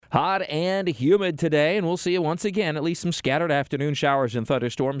Hot and humid today, and we'll see once again at least some scattered afternoon showers and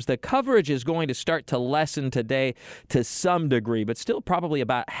thunderstorms. The coverage is going to start to lessen today to some degree, but still probably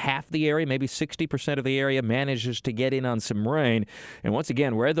about half the area, maybe 60% of the area manages to get in on some rain. And once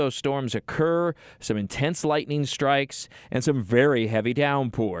again, where those storms occur, some intense lightning strikes and some very heavy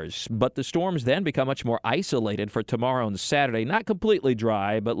downpours. But the storms then become much more isolated for tomorrow and Saturday. Not completely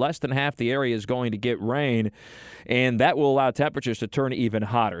dry, but less than half the area is going to get rain, and that will allow temperatures to turn even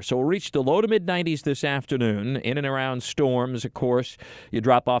hotter. So we'll reach the low to mid-90s this afternoon. In and around storms, of course, you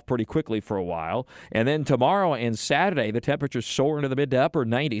drop off pretty quickly for a while. And then tomorrow and Saturday, the temperatures soar into the mid to upper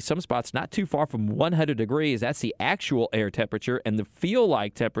 90s. Some spots not too far from 100 degrees. That's the actual air temperature. And the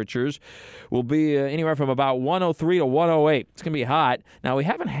feel-like temperatures will be anywhere from about 103 to 108. It's going to be hot. Now, we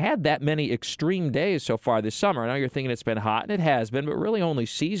haven't had that many extreme days so far this summer. I know you're thinking it's been hot, and it has been, but really only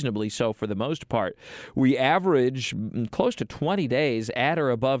seasonably so for the most part. We average close to 20 days at or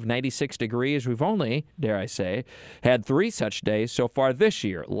above 96 degrees. We've only, dare I say, had 3 such days so far this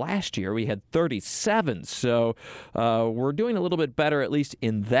year. Last year, we had 37. So we're doing a little bit better, at least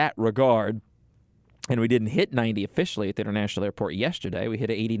in that regard. And we didn't hit 90 officially at the International Airport yesterday. We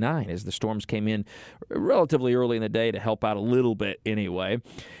hit 89 as the storms came in relatively early in the day to help out a little bit anyway.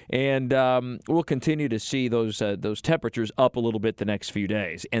 And we'll continue to see those temperatures up a little bit the next few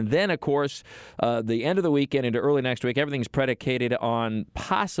days. And then, of course, the end of the weekend into early next week, everything's predicated on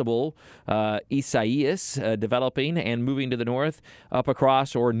possible Isaias developing and moving to the north up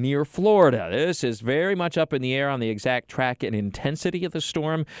across or near Florida. This is very much up in the air on the exact track and intensity of the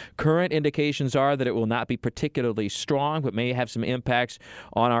storm. Current indications are that it will not be particularly strong, but may have some impacts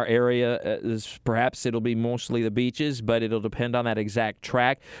on our area. Perhaps it'll be mostly the beaches, but it'll depend on that exact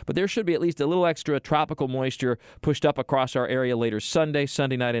track. But there should be at least a little extra tropical moisture pushed up across our area later Sunday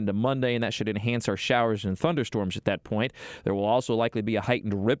night into Monday, and that should enhance our showers and thunderstorms at that point. There will also likely be a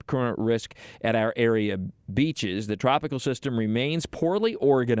heightened rip current risk at our area beaches. The tropical system remains poorly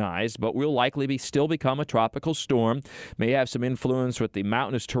organized, but will likely still become a tropical storm. May have some influence with the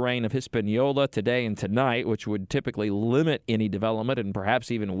mountainous terrain of Hispaniola today and tonight, which would typically limit any development and perhaps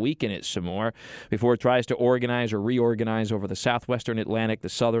even weaken it some more before it tries to organize or reorganize over the southwestern Atlantic, the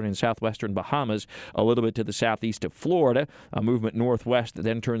southern and southwestern Bahamas, a little bit to the southeast of Florida. A movement northwest that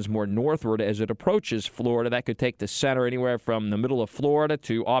then turns more northward as it approaches Florida. That could take the center anywhere from the middle of Florida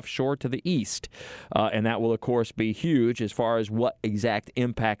to offshore to the east. And that will, of course, be huge as far as what exact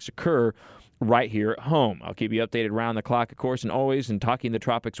impacts occur right here at home. I'll keep you updated around the clock, of course, and always in Talking the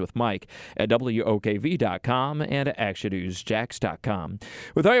Tropics with Mike at WOKV.com and at ActionNewsJax.com.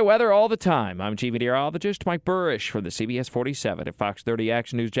 With all your weather all the time, I'm Chief Meteorologist Mike Burrish from the CBS 47 at Fox 30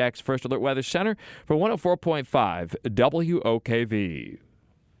 Action News Jax First Alert Weather Center for 104.5 WOKV.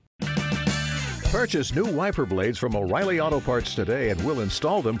 Purchase new wiper blades from O'Reilly Auto Parts today and we'll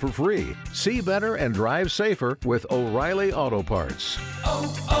install them for free. See better and drive safer with O'Reilly Auto Parts.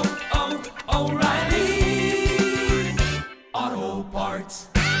 O'Reilly Auto Parts.